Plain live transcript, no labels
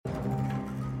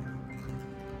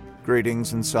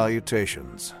Greetings and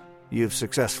salutations. You've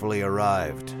successfully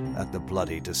arrived at the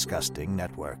Bloody Disgusting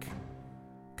Network.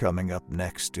 Coming up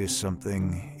next is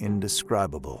something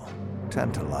indescribable,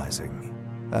 tantalizing,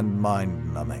 and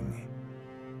mind-numbing.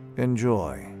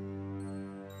 Enjoy.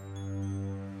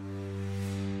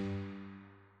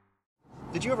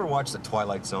 Did you ever watch The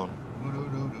Twilight Zone?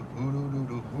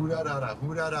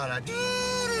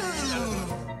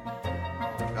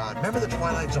 God, remember The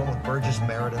Twilight Zone with Burgess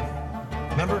Meredith?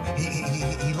 Remember,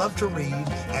 he loved to read,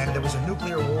 and there was a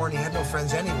nuclear war, and he had no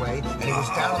friends anyway, and he was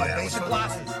down in the basement.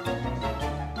 Glasses.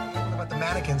 What about the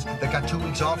mannequins that got 2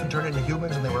 weeks off and turned into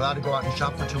humans, and they were allowed to go out and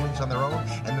shop for 2 weeks on their own,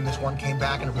 and then this one came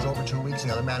back, and it was over 2 weeks,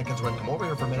 and the other mannequins went, come over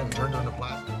here for a minute, and turned her into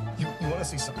plastic. You want to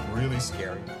see something really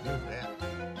scary? Yeah.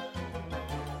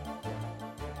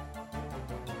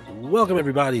 Welcome,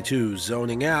 everybody, to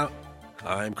Zoning Out.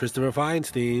 I'm Christopher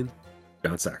Feinstein.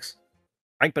 John Sachs.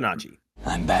 Frank Bonacci.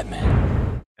 I'm Batman.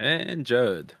 And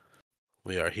Judd.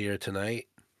 We are here tonight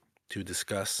to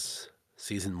discuss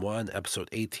Season 1, Episode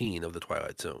 18 of The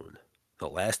Twilight Zone, The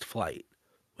Last Flight,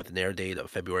 with an air date of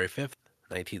February 5th,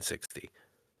 1960.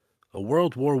 A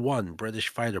World War I British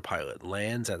fighter pilot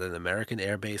lands at an American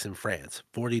airbase in France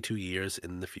 42 years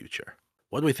in the future.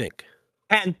 What do we think?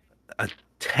 10. A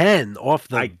 10 off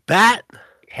the bat?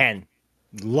 10.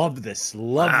 Love this.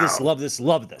 Love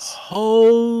this.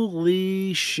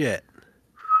 Holy shit.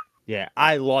 Yeah,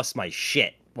 I lost my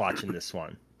shit watching this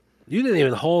one. You didn't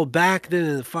even hold back,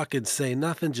 didn't fucking say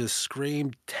nothing, just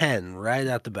screamed 10 right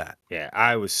at the bat. Yeah,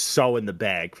 I was so in the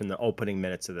bag from the opening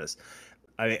minutes of this.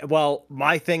 I mean, well,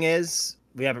 my thing is,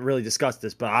 we haven't really discussed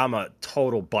this, but I'm a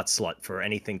total butt slut for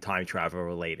anything time travel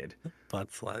related.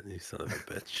 Butt slut, you son of a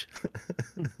bitch.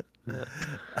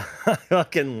 I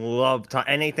fucking love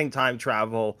anything time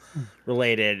travel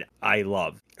related. I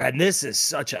love, and this is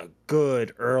such a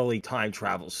good early time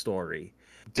travel story,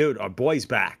 dude. Our boy's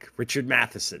back, Richard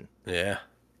Matheson. Yeah,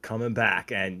 coming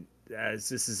back, and as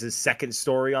this is his second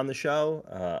story on the show,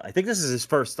 I think this is his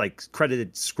first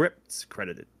credited script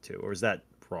credited to, or is that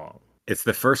wrong? It's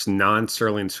the first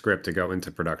non-Serling script to go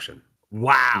into production.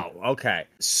 Wow. Okay,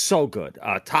 so good,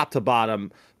 top to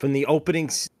bottom, from the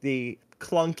openings, the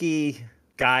clunky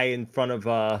guy in front of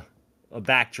a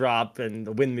backdrop and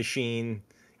the wind machine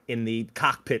in the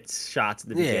cockpit shots at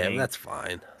the beginning. Yeah, that's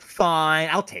fine. Fine,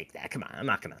 I'll take that. Come on, I'm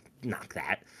not gonna knock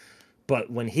that. But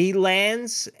when he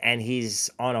lands and he's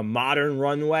on a modern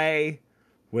runway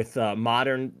with a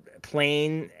modern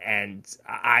plane, and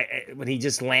when he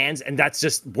just lands, and that's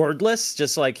just wordless,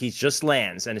 just like he just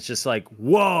lands, and it's just like,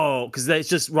 whoa, because it's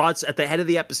just Rod's at the head of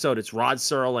the episode. It's Rod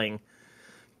Serling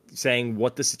saying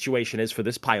what the situation is for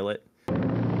this pilot.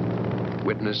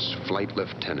 Witness Flight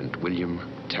Lieutenant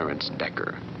William Terrence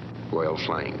Decker, Royal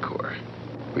Flying Corps,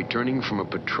 returning from a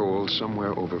patrol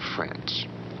somewhere over France.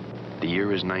 The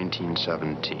year is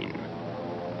 1917.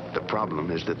 The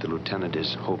problem is that the lieutenant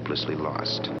is hopelessly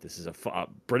lost. This is a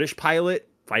British pilot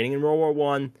fighting in World War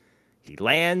One. He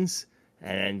lands,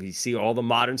 and we see all the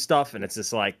modern stuff, and it's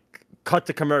just like, cut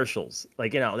to commercials.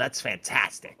 Like, that's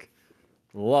fantastic.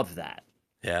 Love that.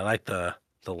 Yeah, I like the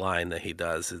line that he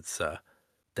does. It's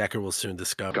Decker will soon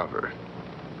discover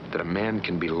that a man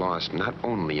can be lost not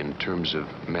only in terms of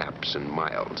maps and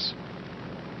miles,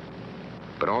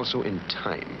 but also in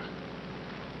time.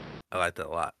 I like that a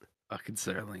lot. Fucking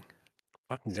Serling.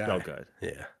 Fucking guy. So good.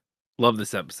 Yeah. Love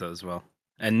this episode as well.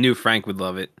 And knew Frank would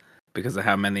love it because of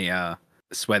how many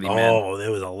sweaty men. Oh, there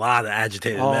was a lot of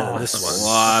agitated men in this one. A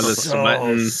lot of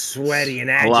sweating. Sweaty and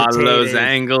agitated. A lot of those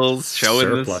angles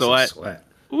showing the sweat.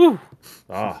 Woo.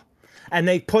 Oh. And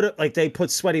they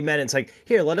put sweaty men. It's like,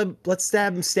 here, let's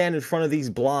have them stand in front of these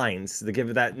blinds to give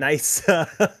it that nice,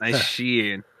 nice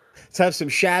sheen. To have some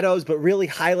shadows, but really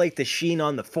highlight the sheen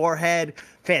on the forehead.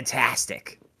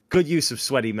 Fantastic. Good use of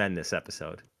sweaty men this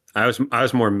episode. I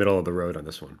was more middle of the road on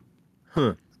this one.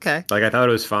 Okay. I thought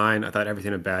it was fine. I thought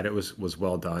everything about it was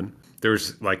well done.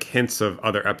 There's hints of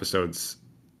other episodes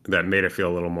that made it feel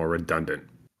a little more redundant.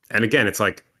 And again, it's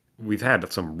like we've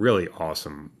had some really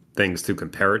awesome things to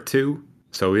compare it to.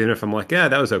 So even if I'm like, yeah,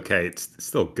 that was okay, it's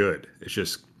still good. It's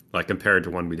just compared to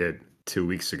one we did 2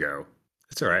 weeks ago,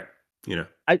 it's all right.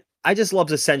 I just love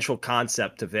the central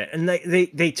concept of it. And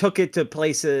they took it to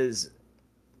places.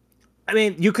 I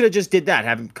mean, you could have just did that,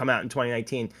 have him come out in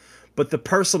 2019. But the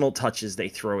personal touches they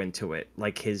throw into it,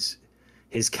 like his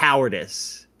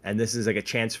cowardice, and this is a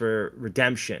chance for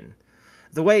redemption.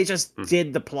 The way it just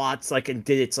did the plots, and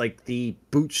did its the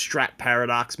bootstrap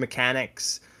paradox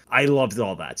mechanics. I loved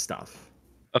all that stuff.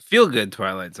 A feel-good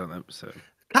Twilight Zone episode.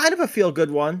 Kind of a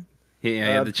feel-good one. He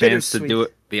had the chance to do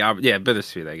it.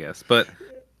 Bittersweet, I guess. But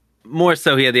more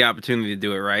so, he had the opportunity to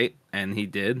do it right, and he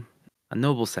did. A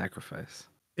noble sacrifice.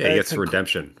 Yeah, he gets It's a-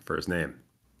 redemption for his name.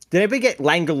 Did anybody get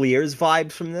Langoliers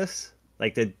vibes from this?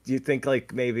 Like, do you think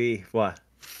like maybe what?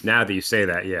 Now that you say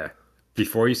that, yeah.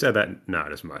 Before you said that,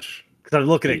 not as much. Because I'm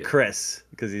looking at Yeah. Chris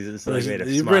because he's just like made a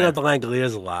You smile. bring up the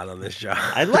Langoliers a lot on this show.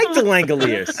 I like the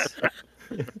Langoliers.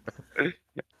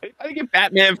 I get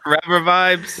Batman Forever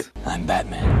vibes. I'm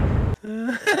Batman.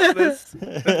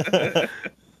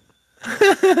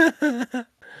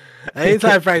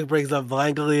 Anytime Frank brings up the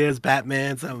Langoliers,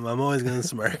 Batman, something, I'm always gonna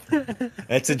smirk.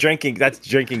 That's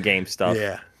drinking game stuff.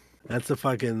 Yeah, that's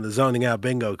the zoning out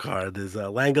bingo card. There's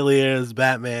Langoliers,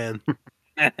 Batman.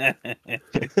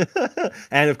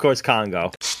 And of course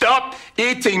Congo. Stop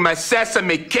eating my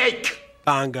sesame cake!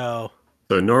 Congo.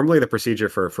 So normally the procedure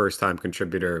for a first-time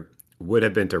contributor would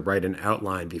have been to write an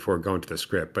outline before going to the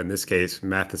script, but in this case,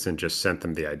 Matheson just sent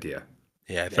them the idea.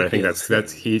 Yeah, So I think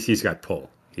he's got pull.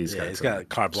 He's got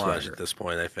carte blanche swagger. at this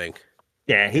point, I think.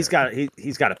 Yeah, he's got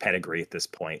a pedigree at this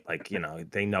point. Like, you know,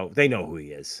 they know who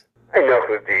he is. I know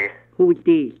who's these. Who's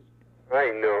these? I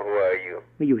know who are you.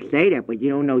 Well, you say that, but you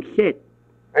don't know shit.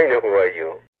 I know who are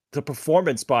you. The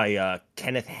performance by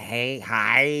Kenneth Hay.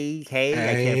 I can't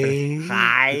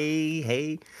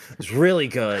Hay. It's really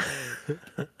good.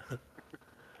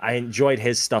 I enjoyed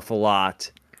his stuff a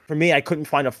lot. For me, I couldn't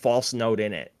find a false note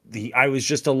in it. I was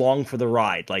just along for the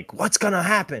ride. Like, what's gonna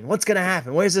happen? What's gonna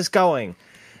happen? Where's this going?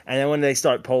 And then when they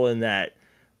start pulling that,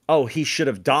 oh, he should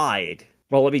have died.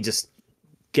 Well, let me just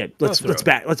let's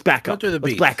back up.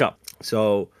 Let's back up.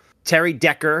 So Terry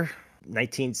Decker,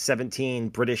 1917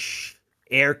 British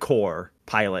Air Corps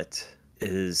pilot,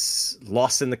 is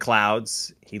lost in the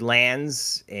clouds. He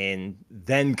lands in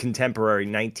then contemporary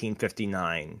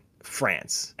 1959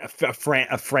 France,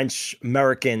 a French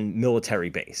American military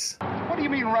base. What do you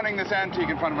mean running this antique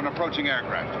in front of an approaching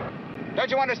aircraft? Don't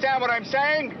you understand what I'm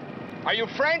saying? Are you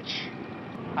French?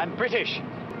 I'm British.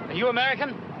 Are you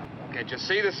American? Can't you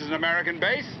see this is an American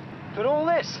base? But all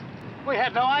this, we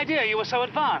had no idea you were so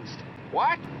advanced.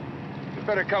 What? You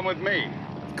better come with me.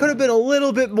 Could have been a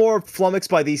little bit more flummoxed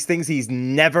by these things he's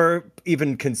never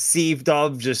even conceived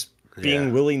of, just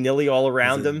being willy-nilly all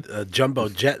around him. A jumbo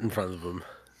jet in front of him.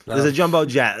 There's a jumbo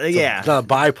jet. It's not a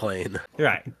biplane.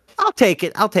 Right. I'll take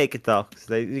it though.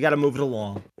 You got to move it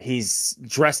along. He's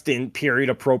dressed in period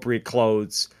appropriate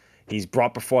clothes. He's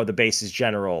brought before the base's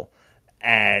general,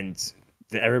 and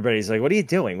everybody's like, "What are you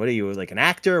doing? What are you, like, an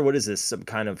actor? What is this? Some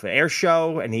kind of air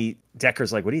show?" And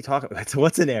Decker's like, "What are you talking about?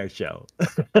 What's an air show?"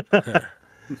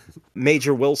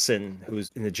 Major Wilson,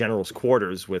 who's in the general's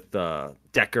quarters with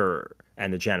Decker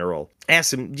and the general,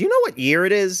 asks him, "Do you know what year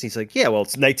it is?" He's like, "Yeah, well,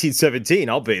 it's 1917,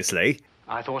 obviously."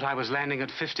 I thought I was landing at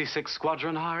 56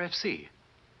 Squadron RFC.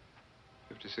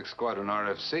 56 Squadron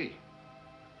RFC?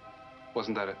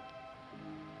 Wasn't that it?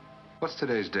 What's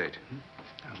today's date?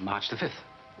 March the 5th.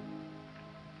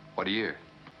 What year?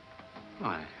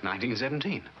 Why,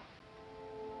 1917.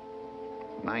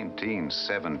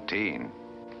 1917.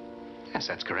 Yes,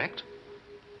 that's correct.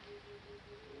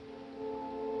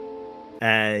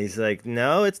 And he's like,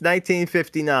 "No, it's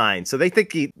 1959. So they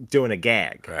think he's doing a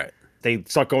gag. Right. They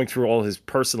start going through all his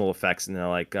personal effects, and they're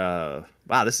like,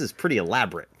 wow, this is pretty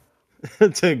elaborate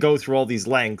to go through all these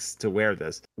lengths to wear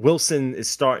this. Wilson is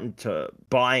starting to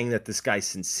buying that this guy's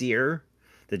sincere.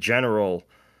 The general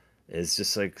is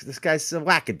just like, this guy's a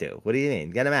wackadoo. What do you mean?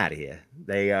 Get him out of here.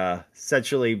 They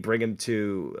essentially bring him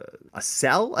to a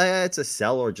cell. It's a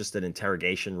cell or just an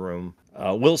interrogation room.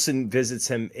 Wilson visits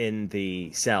him in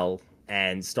the cell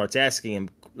and starts asking him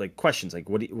like questions like,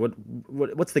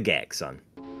 what's the gag, son?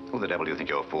 Who the devil do you think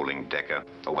you're fooling, Decker?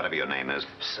 Or whatever your name is.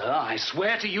 Sir, I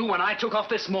swear to you, when I took off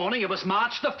this morning, it was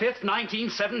March the 5th,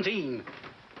 1917.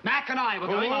 Mac and I were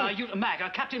going on our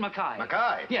Captain Mackay.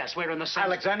 Mackay? Yes, we're in the same...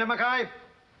 Alexander Mackay?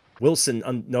 Wilson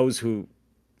knows who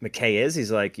McKay is.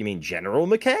 He's like, "You mean General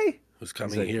McKay? Who's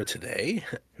coming here today?"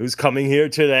 Who's coming here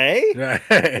today?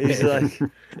 Right. He's like...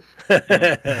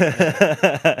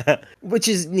 Which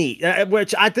is neat.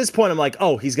 Which at this point, I'm like,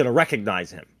 oh, he's going to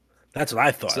recognize him. That's what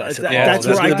I thought. So I said, that's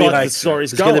where I thought the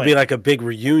story's going. It's going to be like a big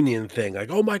reunion thing.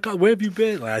 Like, oh my God, where have you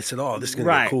been? Like, I said, oh, this is going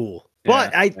to be cool.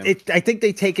 But I think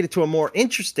they take it to a more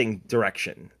interesting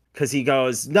direction. Because he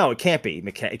goes, no, it can't be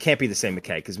McKay. It can't be the same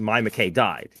McKay because my McKay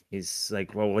died. He's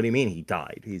like, well, what do you mean he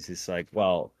died? He's just like,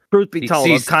 well, truth be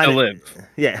told, I'm kind of...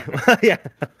 Yeah, yeah.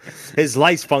 His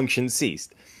life function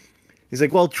ceased. He's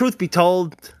like, well, truth be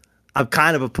told, I'm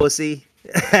kind of a pussy.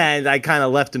 And I kind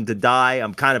of left him to die.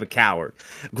 I'm kind of a coward.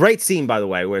 Great scene, by the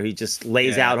way, where he just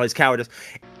lays out his cowardice.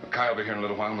 Mackay will be here in a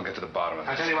little while and we'll get to the bottom of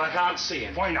this. I tell you, I can't see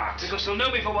him. Why not? Because he'll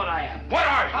know me for what I am. What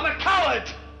are you? I'm a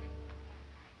coward!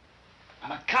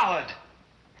 I'm a coward!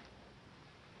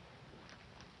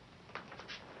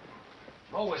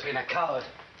 Always been a coward.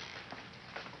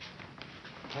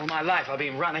 All my life I've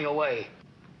been running away.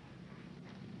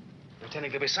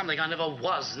 Pretending to be something I never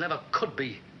was, never could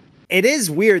be. It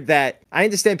is weird that I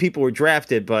understand people were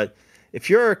drafted, but if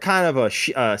you're kind of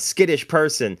a skittish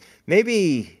person,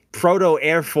 maybe proto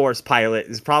Air Force pilot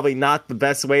is probably not the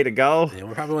best way to go. Yeah,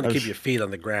 we probably want to keep your feet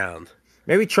on the ground.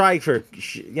 Maybe try for,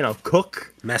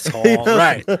 cook. Mess hall,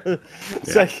 right.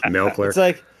 It's like, mail clerk. It's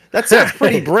like, that sounds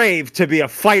pretty brave to be a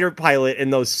fighter pilot in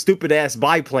those stupid-ass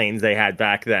biplanes they had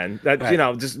back then. That,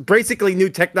 Right. just basically new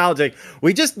technology. Like,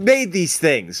 we just made these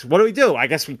things. What do? I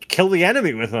guess we kill the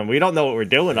enemy with them. We don't know what we're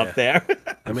doing up there.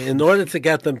 I mean, in order to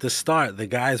get them to start, the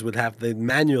guys would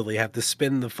manually have to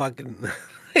spin the fucking...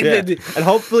 Yeah. And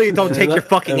hopefully it don't take your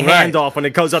fucking hand off when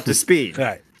it goes up to speed.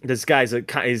 Right. This guy's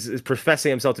is professing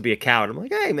himself to be a coward. I'm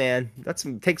like, hey man,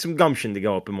 take some gumption to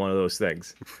go up in one of those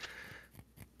things.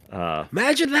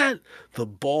 Imagine that. The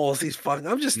balls he's fucking...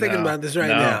 I'm just thinking No, about this right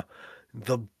no. now.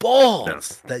 The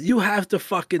balls that you have to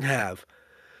fucking have.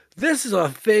 This is a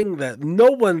thing that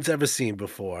no one's ever seen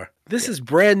before. This is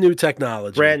brand new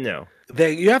technology. Brand new.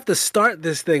 You have to start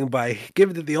this thing by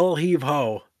giving it the old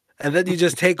heave-ho. And then you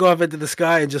just take off into the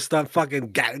sky and just start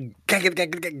fucking Gatling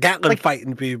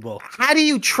fighting people. How do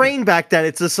you train back then?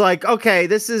 It's just like, okay,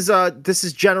 this is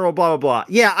general blah, blah, blah.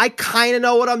 Yeah, I kind of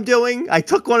know what I'm doing. I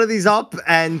took one of these up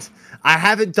and I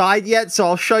haven't died yet, so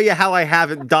I'll show you how I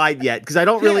haven't died yet, because I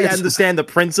don't really understand the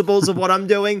principles of what I'm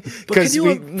doing. Because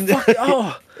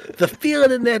the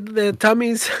feeling in their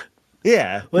tummies.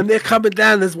 Yeah. When they're coming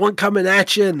down, there's one coming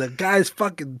at you and the guy's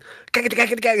fucking...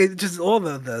 Just all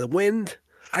the wind.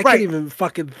 I can't even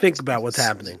fucking think about what's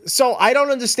happening. So I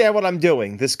don't understand what I'm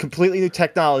doing, this completely new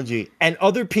technology, and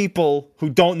other people who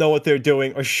don't know what they're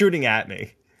doing are shooting at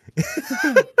me.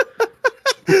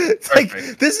 It's like,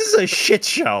 this is a shit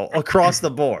show across the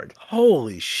board.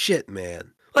 Holy shit,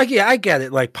 man. Like, yeah, I get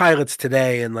it. Like, pilots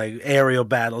today and, like, aerial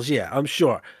battles, yeah, I'm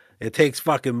sure. It takes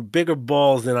fucking bigger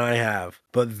balls than I have.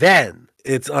 But then,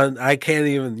 I can't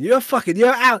even... You're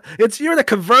out. You're in a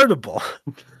convertible.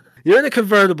 You're in a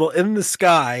convertible in the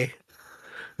sky.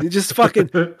 You just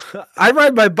fucking... I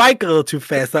ride my bike a little too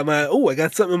fast. I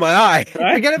got something in my eye.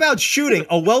 Forget about shooting.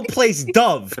 A well-placed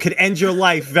dove could end your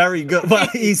life very good,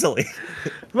 easily.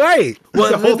 Right.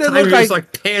 Well, the whole time he was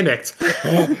like panicked.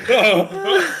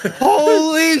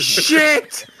 Holy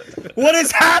shit! What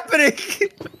is happening?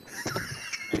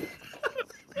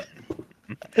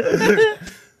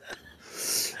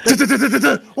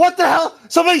 What the hell?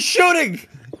 Somebody's shooting!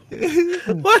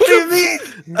 What do you mean?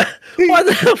 What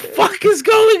the fuck is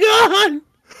going on?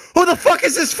 Who the fuck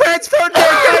is this Frankfurt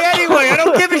guy anyway? I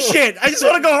don't give a shit. I just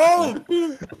want to go home.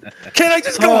 Can't I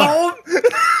just go home?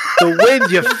 The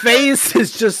wind, your face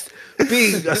is just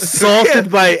being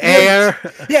assaulted by air.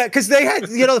 Yeah, because they had,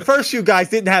 the first few guys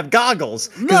didn't have goggles.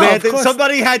 No,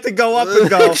 somebody had to go up and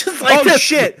go, like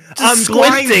shit, I'm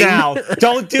blind now.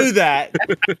 Don't do that.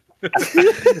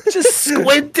 Just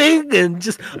squinting and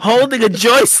just holding a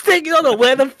joystick. You don't know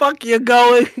where the fuck you're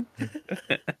going.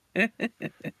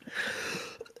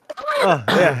 Yeah,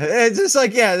 it's just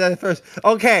like, that first.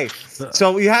 Okay,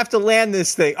 so you have to land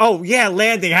this thing. Oh, yeah,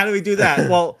 landing. How do we do that?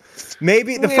 Well,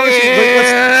 maybe the first.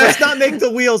 Let's not make the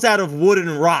wheels out of wood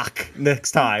and rock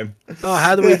next time. Oh,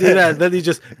 how do we do that? Then you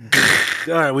just.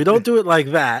 All right, we don't do it like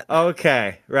that.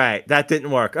 Okay, right. That didn't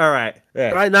work. All right.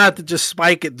 Yeah. Try not to just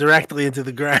spike it directly into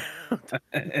the ground.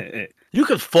 You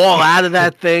could fall out of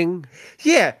that thing.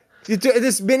 Yeah,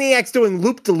 this Miniac's doing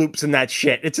loop-de-loops and that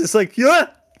shit. It's just like, yeah.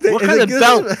 What kind of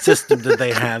belt system did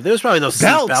they have? There was probably no seat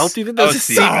belt. You think there was a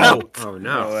seat belt? Oh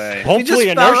no! way. Hopefully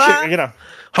inertia.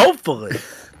 Hopefully.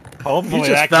 Hopefully you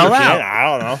just fell out.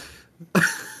 I don't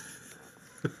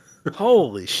know.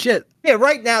 Holy shit! Yeah,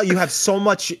 right now you have so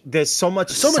much. There's so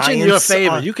much in your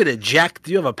favor. You could eject.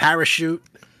 You have a parachute.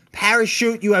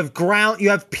 You have ground. You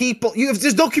have people.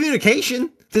 There's no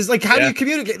communication. There's like, how do you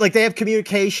communicate? Like, they have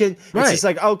communication. Right. It's just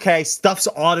like, okay, a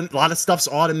lot of stuff's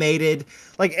automated.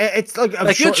 Like, it's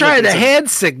like you're trying to hand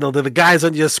signal to the guys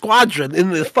on your squadron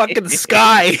in the fucking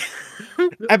sky.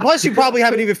 And plus, you probably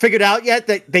haven't even figured out yet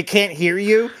that they can't hear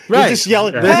you. Right. You're just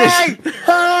yelling, hey,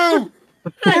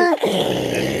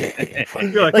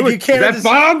 You're like, you can't. Is that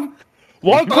Bob?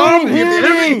 Why can't you hear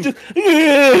me?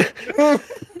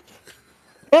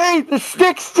 Hey, the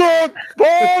stick's dead,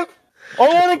 Bob. I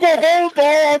want to go home,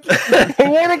 Bob. I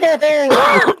want to go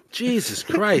home. Jesus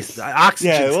Christ. The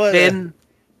oxygen's thin.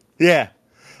 Yeah.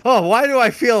 Oh, why do I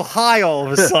feel high all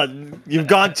of a sudden? You've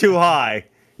gone too high.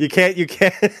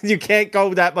 You can't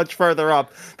go that much further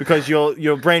up because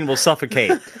your brain will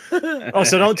suffocate. Oh,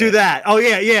 so don't do that. Oh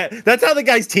yeah. That's how the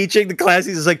guy's teaching the class.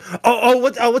 He's just like,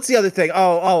 what's the other thing?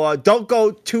 Don't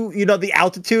go to the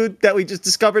altitude that we just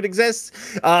discovered exists.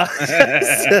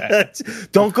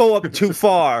 Don't go up too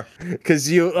far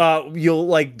because you'll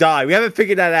like die. We haven't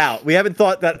figured that out. We haven't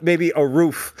thought that maybe a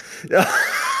roof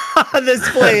on this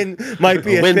plane might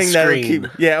be a thing that'll keep.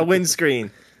 Yeah, a windscreen.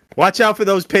 Watch out for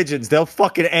those pigeons. They'll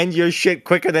fucking end your shit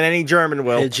quicker than any German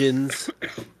will. Pigeons.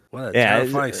 What a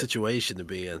terrifying situation to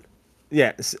be in.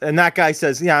 Yeah, and that guy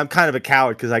says, I'm kind of a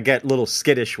coward because I get a little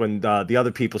skittish when the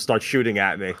other people start shooting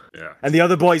at me. Yeah. And the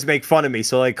other boys make fun of me.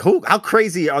 So, like, how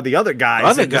crazy are the other guys?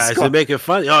 Other guys are making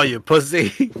fun. Oh, you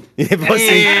pussy. Yeah,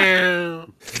 pussy.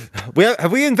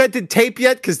 Have we invented tape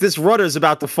yet? Because this rudder's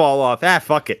about to fall off.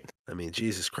 Fuck it. I mean,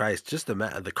 Jesus Christ, just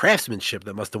the craftsmanship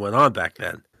that must have went on back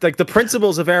then. Like, the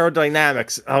principles of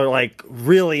aerodynamics are, like,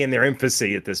 really in their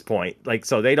infancy at this point. Like,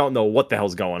 so they don't know what the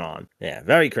hell's going on. Yeah,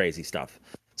 very crazy stuff.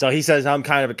 So he says, I'm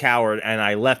kind of a coward, and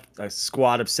I left a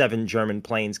squad of 7 German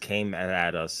planes came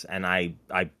at us, and I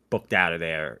booked out of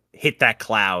there, hit that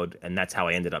cloud, and that's how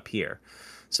I ended up here.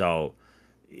 So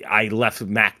I left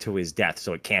Mac to his death,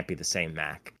 so it can't be the same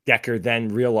Mac. Decker then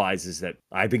realizes that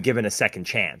I've been given a second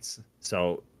chance.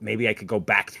 So maybe I could go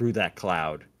back through that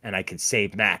cloud and I could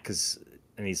save Mac.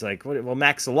 And he's like, well,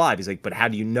 Mac's alive. He's like, but how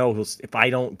do you know if I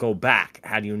don't go back,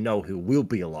 how do you know he will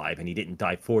be alive and he didn't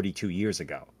die 42 years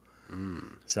ago?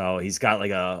 So he's got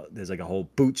there's a whole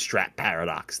bootstrap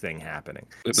paradox thing happening.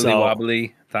 Wibbly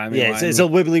wobbly, timey-wimey. Yeah, it's a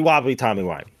wibbly wobbly,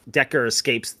 timey-wimey. Decker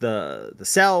escapes the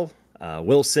cell.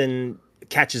 Wilson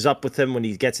catches up with him when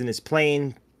he gets in his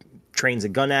plane, trains a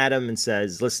gun at him and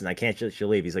says, listen, I can't let you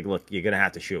leave. He's like, look, you're going to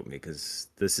have to shoot me because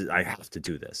I have to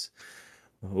do this.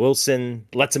 Wilson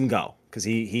lets him go because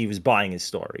he was buying his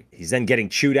story. He's then getting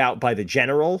chewed out by the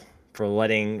general for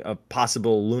letting a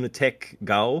possible lunatic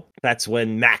go. That's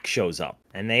when Mac shows up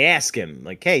and they ask him,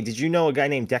 like, hey, did you know a guy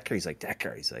named Decker? He's like,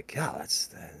 Decker? He's like, oh, that's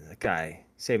that guy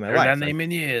saved my life. That name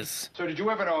in years. So did you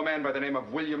ever know a man by the name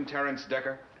of William Terence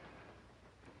Decker?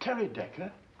 Terry Decker?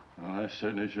 Well, I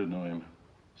certainly should know him.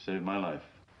 Saved my life.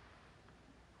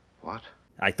 What?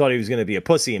 I thought he was going to be a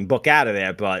pussy and book out of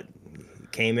there, but he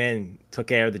came in, took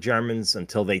care of the Germans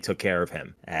until they took care of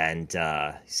him. And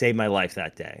saved my life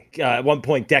that day. At one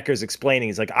point, Decker's explaining,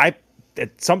 he's like, at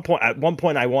one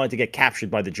point, I wanted to get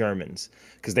captured by the Germans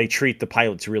because they treat the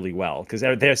pilots really well. Because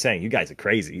they're saying, you guys are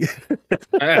crazy.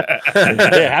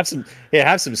 have some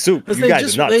soup. You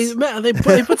guys are nuts.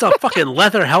 They puts a fucking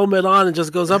leather helmet on and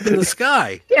just goes up in the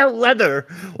sky. Yeah, leather.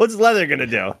 What's leather gonna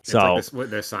do? It's like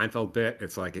the Seinfeld bit.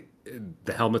 It's like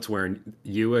the helmet's wearing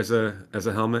you as a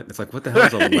helmet. It's like, what the hell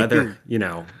is a leather?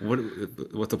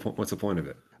 What's the point of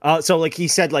it? So like he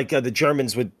said, like the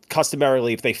Germans would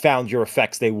customarily, if they found your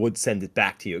effects, they would send it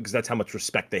back to you because that's how much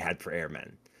respect they had for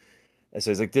airmen. And so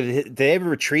he's like, did they ever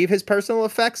retrieve his personal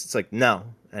effects? It's like, no.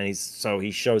 And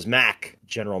he shows Mac,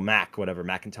 General Mac,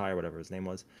 McIntyre, whatever his name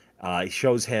was. He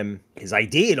shows him his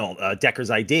ID and all, Decker's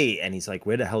ID. And he's like,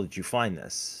 where the hell did you find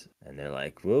this? And they're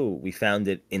like, whoa, we found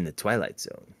it in the Twilight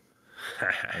Zone.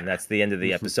 And that's the end of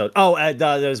the episode. Oh,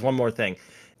 there's one more thing.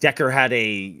 Decker had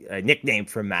a nickname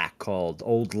for Mac called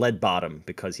Old Lead Bottom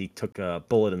because he took a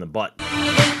bullet in the butt.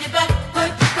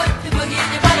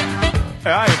 Hey,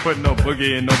 I ain't putting no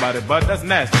boogie in nobody's butt. That's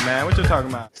nasty, man. What you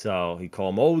talking about? So he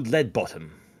called him Old Lead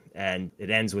Bottom. And it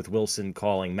ends with Wilson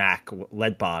calling Mac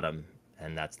Lead Bottom.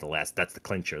 And that's the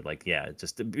clincher. Like, yeah,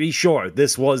 just to be sure,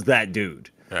 this was that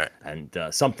dude. All right. And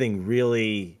something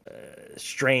really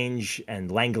strange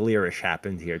and Langolierish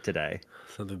happened here today.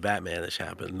 Something Batmanish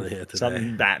happened here today.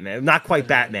 Something Batman. Not quite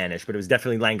Batmanish, but it was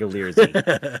definitely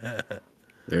Langolierish.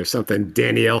 There's something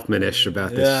Danny Elfman-ish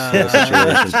about this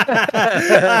situation.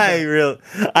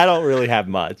 I don't really have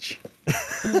much.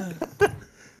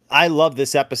 I love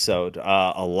this episode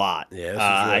a lot. Yeah, this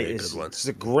is really a good one. It's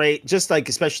a great, just like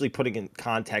especially putting in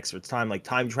context for its time, like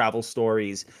time travel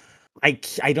stories. I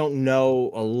don't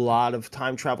know a lot of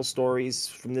time travel stories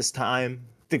from this time.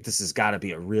 I think this has got to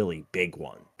be a really big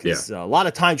one. Because a lot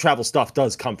of time travel stuff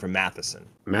does come from Matheson.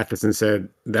 Matheson said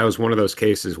that was one of those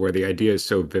cases where the idea is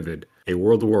so vivid. A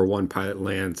World War I pilot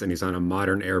lands and he's on a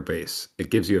modern airbase. It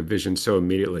gives you a vision so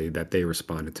immediately that they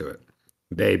responded to it.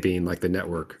 They being like the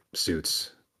network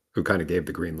suits who kind of gave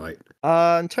the green light.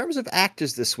 In terms of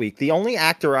actors this week, the only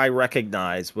actor I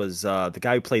recognize was the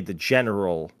guy who played the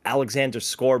general, Alexander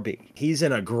Scorby. He's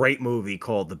in a great movie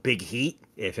called The Big Heat.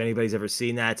 If anybody's ever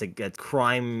seen that, it's a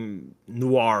crime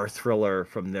noir thriller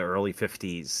from the early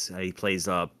 50s. He plays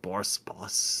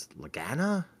Boss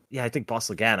Lagana? Yeah, I think Boss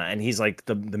Lagana. And he's like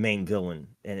the main villain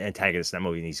and antagonist in that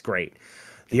movie, and he's great.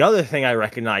 The other thing I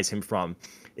recognize him from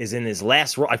is in his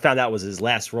last role. I found out was his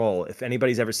last role. If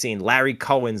anybody's ever seen Larry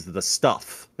Cohen's The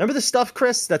Stuff. Remember The Stuff,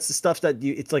 Chris? That's the stuff that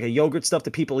it's like a yogurt stuff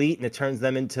that people eat and it turns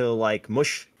them into like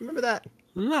mush. Remember that?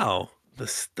 No. The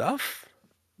Stuff?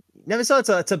 Never saw it.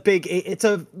 It's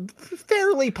a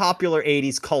fairly popular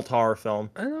 80s cult horror film.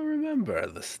 I don't remember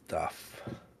The Stuff.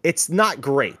 It's not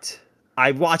great.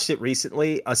 I watched it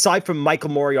recently. Aside from Michael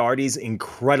Moriarty's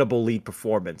incredible lead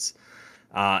performance,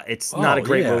 it's not a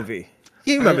great movie.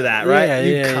 You remember that, right?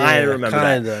 You kind of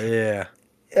remember that.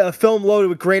 Yeah. A film loaded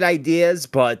with great ideas,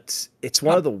 but it's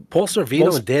one of the... Paul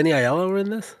Sorvino and Danny Aiello were in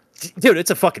this? Dude, it's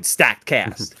a fucking stacked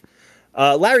cast.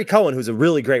 Larry Cohen, who's a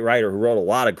really great writer who wrote a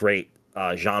lot of great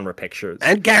genre pictures.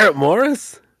 And Garrett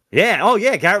Morris? Yeah, oh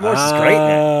yeah, Garrett Morris is great,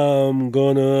 man. I'm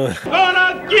gonna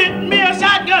get me a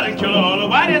shotgun and kill all the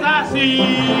whiteys I see.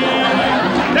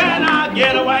 Then I'll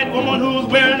get a white woman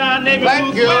who's wearing a navy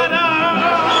blue sweater.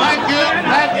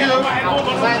 Thank you.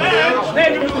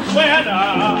 Navy blue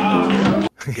sweater.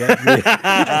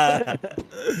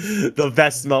 The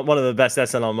best, one of the best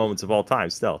SNL moments of all time.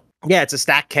 Still, yeah, it's a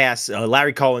stacked cast.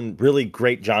 Larry Cohen, really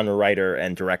great genre writer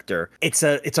and director. It's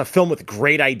a film with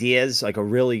great ideas, like a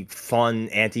really fun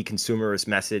anti-consumerist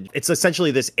message. It's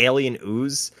essentially this alien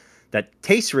ooze that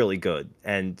tastes really good,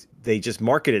 and they just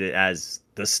marketed it as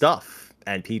the stuff,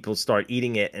 and people start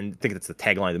eating it and think that's the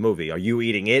tagline of the movie. Are you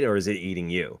eating it, or is it eating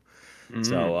you?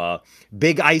 So,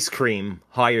 Big Ice Cream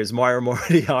hires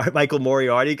Michael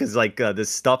Moriarty because this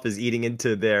stuff is eating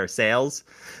into their sales.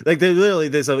 Like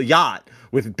there's a yacht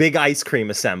with Big Ice Cream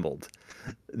assembled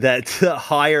that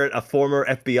hired a former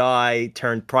FBI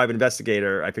turned private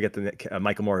investigator. I forget the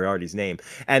Michael Moriarty's name.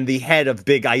 And the head of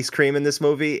Big Ice Cream in this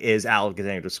movie is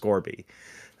Alexander Scorby,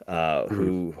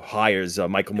 who hires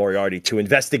Michael Moriarty to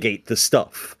investigate the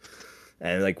stuff.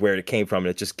 And like where it came from,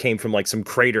 and it just came from like some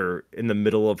crater in the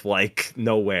middle of like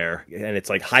nowhere, and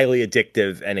it's like highly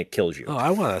addictive, and it kills you. Oh,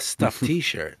 I want a Stuff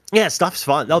T-shirt. Yeah, Stuff's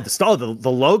fun. No, the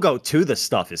logo to the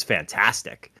Stuff is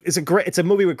fantastic. It's a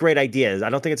movie with great ideas. I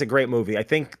don't think it's a great movie. I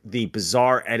think the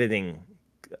bizarre editing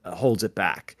holds it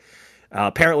back.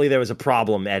 Apparently, there was a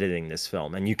problem editing this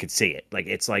film, and you could see it. Like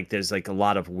it's like there's like a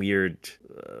lot of weird,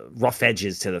 rough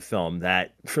edges to the film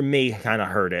that, for me, kind of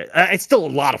hurt it. It's still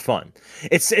a lot of fun.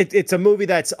 It's a movie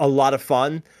that's a lot of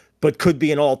fun, but could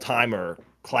be an all-timer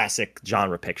classic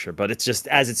genre picture. But it's just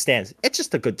as it stands, it's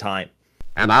just a good time.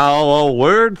 And now a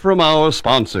word from our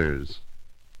sponsors.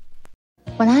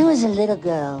 When I was a little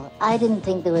girl, I didn't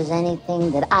think there was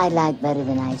anything that I liked better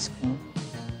than ice cream.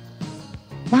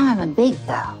 Now I'm a big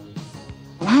girl.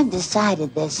 And I've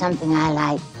decided there's something I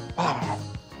like better.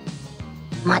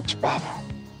 Much better.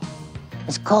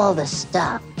 It's called the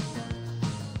stuff.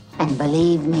 And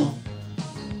believe me,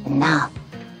 enough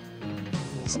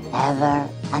is never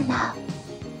enough.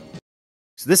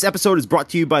 So this episode is brought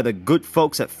to you by the good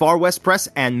folks at Far West Press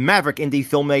and maverick indie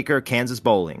filmmaker Kansas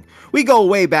Bowling. We go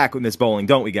way back with Miss Bowling,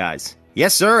 don't we, guys?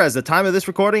 Yes, sir, as the time of this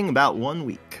recording, about 1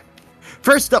 week.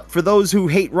 First up, for those who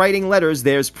hate writing letters,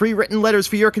 there's Pre-Written Letters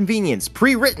for Your Convenience,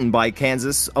 pre-written by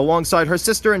Kansas, alongside her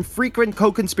sister and frequent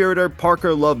co-conspirator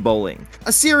Parker Love Bowling.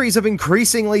 A series of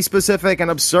increasingly specific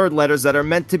and absurd letters that are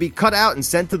meant to be cut out and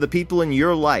sent to the people in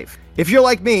your life. If you're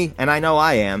like me, and I know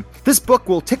I am, this book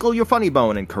will tickle your funny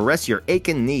bone and caress your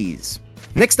aching knees.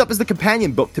 Next up is the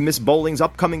companion book to Miss Bowling's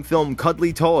upcoming film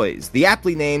Cuddly Toys, the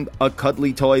aptly named A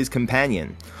Cuddly Toys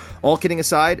Companion. All kidding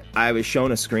aside, I was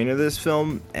shown a screen of this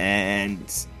film, and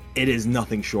it is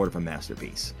nothing short of a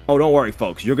masterpiece. Oh, don't worry,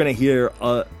 folks. You're gonna hear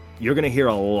a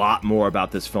lot more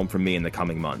about this film from me in the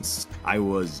coming months. I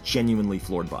was genuinely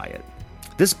floored by it.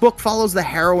 This book follows the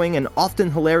harrowing and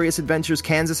often hilarious adventures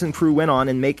Kansas and crew went on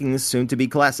in making this soon-to-be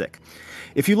classic.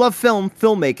 If you love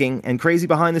filmmaking, and crazy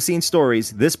behind-the-scenes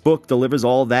stories, this book delivers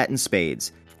all that in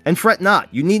spades. And fret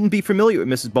not, you needn't be familiar with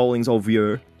Mrs. Bowling's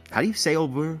oeuvre. How do you say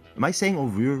oeuvre? Am I saying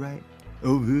oeuvre right?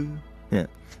 Oeuvre? Yeah.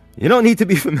 You don't need to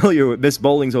be familiar with Miss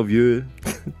Bowling's oeuvre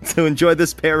to enjoy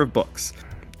this pair of books.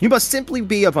 You must simply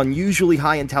be of unusually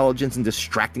high intelligence and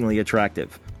distractingly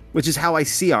attractive, which is how I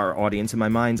see our audience in my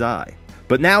mind's eye.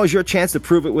 But now is your chance to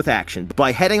prove it with action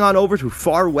by heading on over to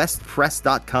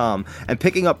farwestpress.com and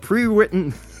picking up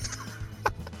pre-written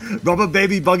rubber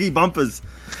baby buggy bumpers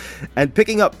and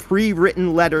picking up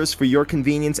pre-written letters for your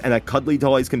convenience and a Cuddly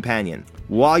Toys companion.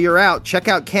 While you're out, check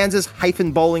out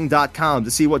kansas-bowling.com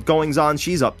to see what goings-on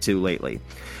she's up to lately.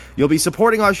 You'll be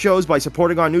supporting our shows by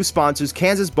supporting our new sponsors,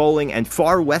 Kansas Bowling and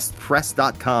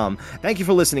farwestpress.com. Thank you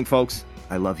for listening, folks.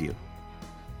 I love you.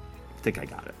 I think I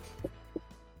got it.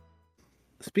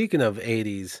 Speaking of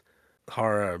 80s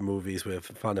horror movies with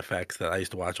fun effects that I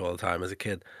used to watch all the time as a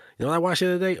kid, you know what I watched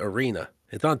the other day? Arena.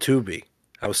 It's on Tubi.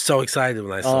 I was so excited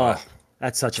when I saw it.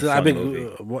 That's such a So fun movie.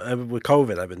 With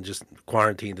COVID, I've been just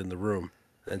quarantined in the room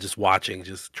and just watching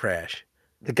just trash.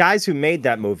 The guys who made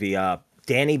that movie,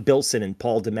 Danny Bilson and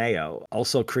Paul DeMeo,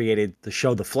 also created the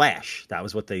show The Flash. That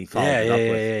was what they followed it up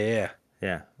with.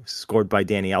 Yeah, scored by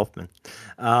Danny Elfman.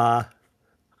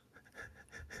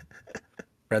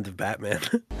 Friend of Batman.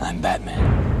 I'm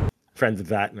Batman. Friend of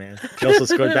Batman. He also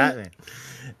scored Batman.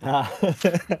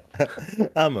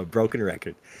 I'm a broken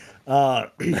record.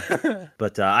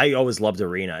 But I always loved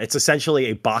Arena. It's essentially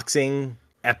a boxing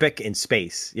epic in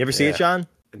space. You ever see it, John?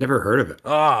 I've never heard of it.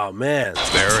 Oh, man.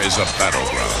 There is a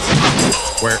battleground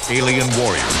where alien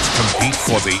warriors compete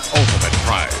for the ultimate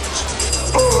prize.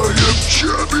 I am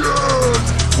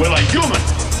champion! Will a human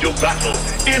do battle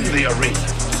in the arena?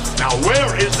 Now,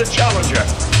 where is the challenger?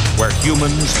 Where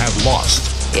humans have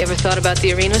lost. You ever thought about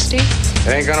the arena, Steve? It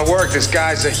ain't gonna work. This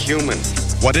guy's a human.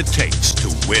 What it takes to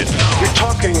win. You're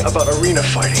talking about arena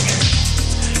fighting.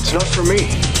 It's not for me.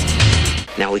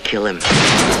 Now we kill him.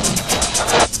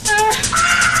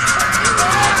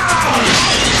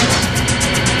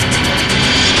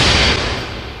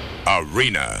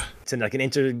 Arena. It's in like an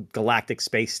intergalactic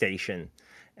space station,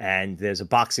 and there's a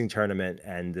boxing tournament,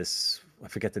 and this, I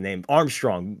forget the name,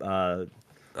 Armstrong.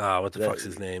 What the fuck's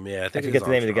his name? Yeah, I forget the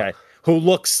name of the guy who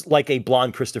looks like a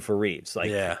blonde Christopher Reeves.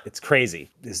 Like, it's crazy.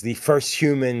 Is the first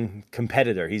human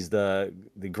competitor. He's the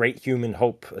great human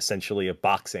hope, essentially, of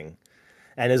boxing.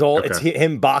 And it's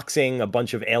him boxing a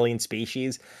bunch of alien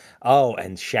species. Oh,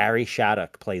 and Shari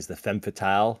Shattuck plays the femme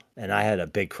fatale, and I had a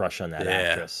big crush on that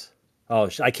actress. Oh,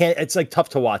 I can't. It's like tough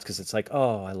to watch because it's like,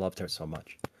 oh, I loved her so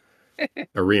much.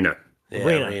 Arena.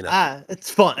 Yeah, Arena. It's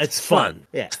fun. It's fun.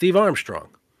 Yeah. Steve Armstrong.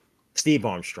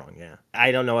 Yeah.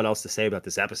 I don't know what else to say about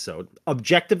this episode.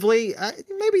 Objectively,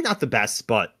 maybe not the best,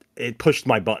 but it pushed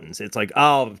my buttons. It's like,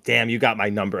 oh, damn, you got my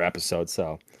number episode,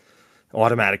 so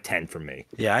automatic 10 from me.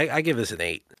 Yeah, I give this an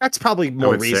 8. That's probably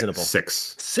more reasonable.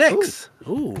 6. 6?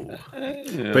 Ooh.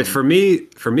 But for me,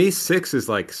 6 is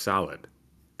like solid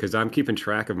because I'm keeping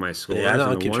track of my scores. Yeah, I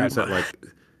don't and the keep ones track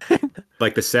that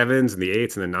like the 7s and the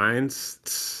 8s and the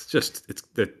 9s. It's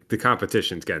the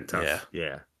competition's getting tough.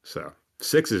 Yeah. So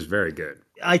 6 is very good.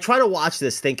 I try to watch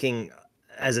this thinking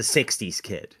as a 60s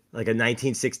kid, like a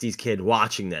 1960s kid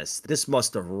watching this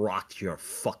must have rocked your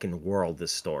fucking world,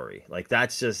 this story. Like,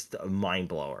 that's just a mind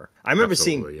blower. I remember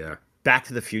seeing Back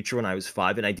to the Future when I was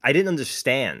 5, and I didn't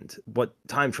understand what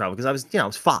time travel, because I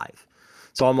was 5.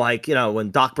 So I'm like,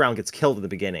 when Doc Brown gets killed at the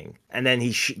beginning, and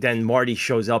then then Marty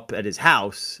shows up at his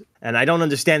house, and I don't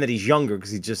understand that he's younger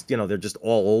because he's just, they're just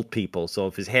all old people. So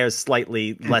if his hair is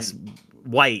slightly less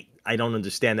white, I don't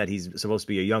understand that he's supposed to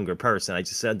be a younger person. I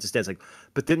just understand it's like,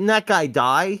 but didn't that guy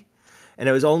die? And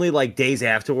it was only like days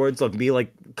afterwards of me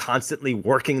like constantly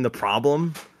working the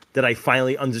problem that I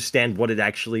finally understand what had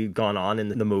actually gone on in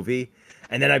the movie.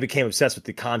 And then I became obsessed with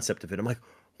the concept of it. I'm like,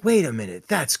 wait a minute,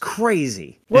 that's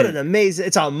crazy. What an amazing,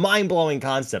 it's a mind-blowing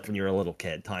concept when you're a little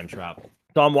kid, time travel.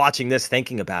 So I'm watching this,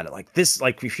 thinking about it. Like this,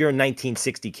 like if you're a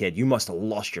 1960 kid, you must have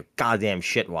lost your goddamn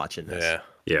shit watching this.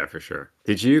 Yeah, for sure.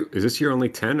 Is this your only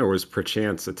 10 or was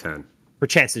Perchance a 10?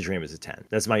 Perchance to Dream is a 10.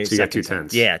 That's my So you got 2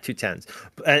 10s. Yeah, 2 10s.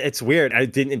 It's weird. I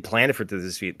didn't plan it for it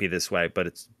to be this way, but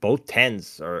it's both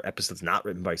 10s are episodes not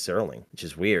written by Serling, which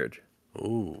is weird.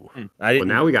 Ooh. Well,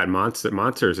 now we got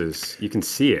Monsters is, you can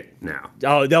see it now.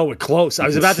 Oh, no, we're close. I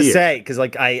was about to say, because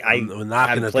like we're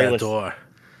knocking at that door.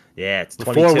 Yeah, it's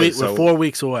We're 22. we're 4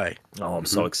 weeks away. Oh, I'm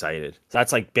so excited. So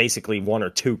that's like basically 1 or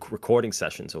 2 recording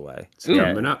sessions away.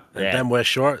 Coming up. And then we're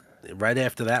short. Right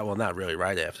after that, well, not really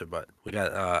right after, but we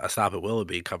got a stop at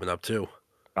Willoughby coming up too.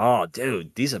 Oh,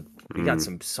 dude, we got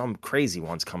some crazy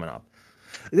ones coming up.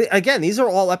 Again, these are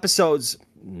all episodes.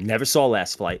 Never saw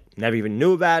Last Flight. Never even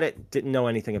knew about it. Didn't know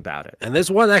anything about it. And there's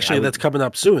one actually that's coming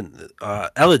up soon,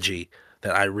 Elegy,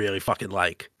 that I really fucking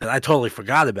like, that I totally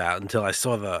forgot about until I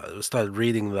started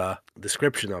reading the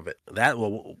description of it.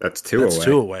 That's 2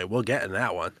 away. We'll get in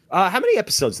that one. How many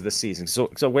episodes of this season? So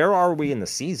where are we in the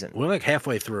season? We're like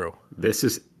halfway through.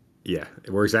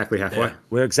 We're exactly halfway. Yeah.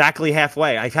 We're exactly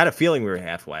halfway. I had a feeling we were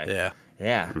halfway.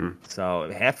 Yeah. Mm-hmm.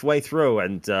 So halfway through,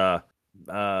 and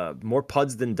more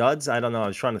puds than duds. I don't know. I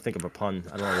was trying to think of a pun.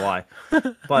 I don't know why.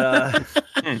 But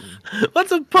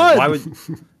what's a pun? Why would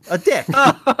a dick?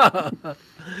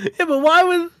 Yeah, but why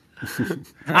would?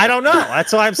 I don't know.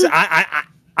 That's why I'm saying.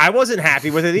 I wasn't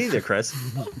happy with it either, Chris.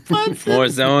 More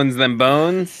zones than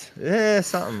bones. Yeah,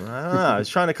 something. I don't know. I was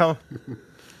trying to come.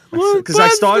 Because I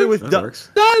started with duds.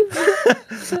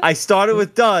 I started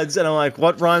with duds, and I'm like,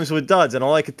 what rhymes with duds? And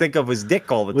all I could think of was dick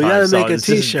all the time. We gotta make a it's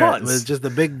T-shirt with just a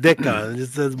big dick on it. It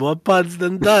just says more puns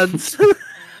than duds.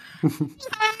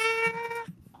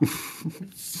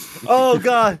 Oh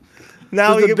God!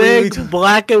 Now With we the big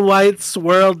black and white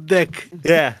swirled dick.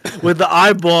 Yeah, with the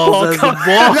eyeballs as the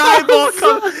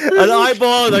ball. An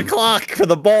eyeball and a clock for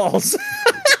the balls.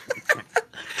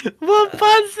 What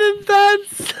puns and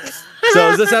duds? So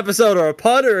is this episode a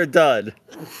pun or a dud?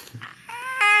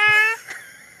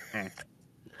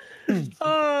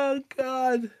 Oh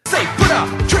God! Say, put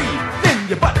a tree in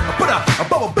your butt, put a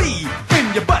bubble bee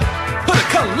in your butt, put a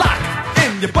clock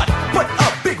in your butt, put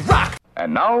a big rock.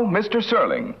 And now, Mr.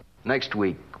 Serling. Next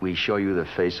week, we show you the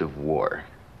face of war,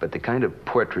 but the kind of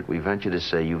portrait we venture to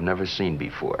say you've never seen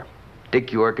before.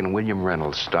 Dick York and William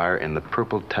Reynolds star in The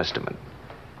Purple Testament,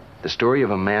 the story of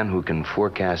a man who can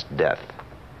forecast death.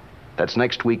 That's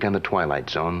next week on The Twilight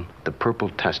Zone, The Purple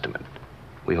Testament.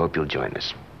 We hope you'll join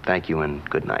us. Thank you and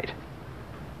good night.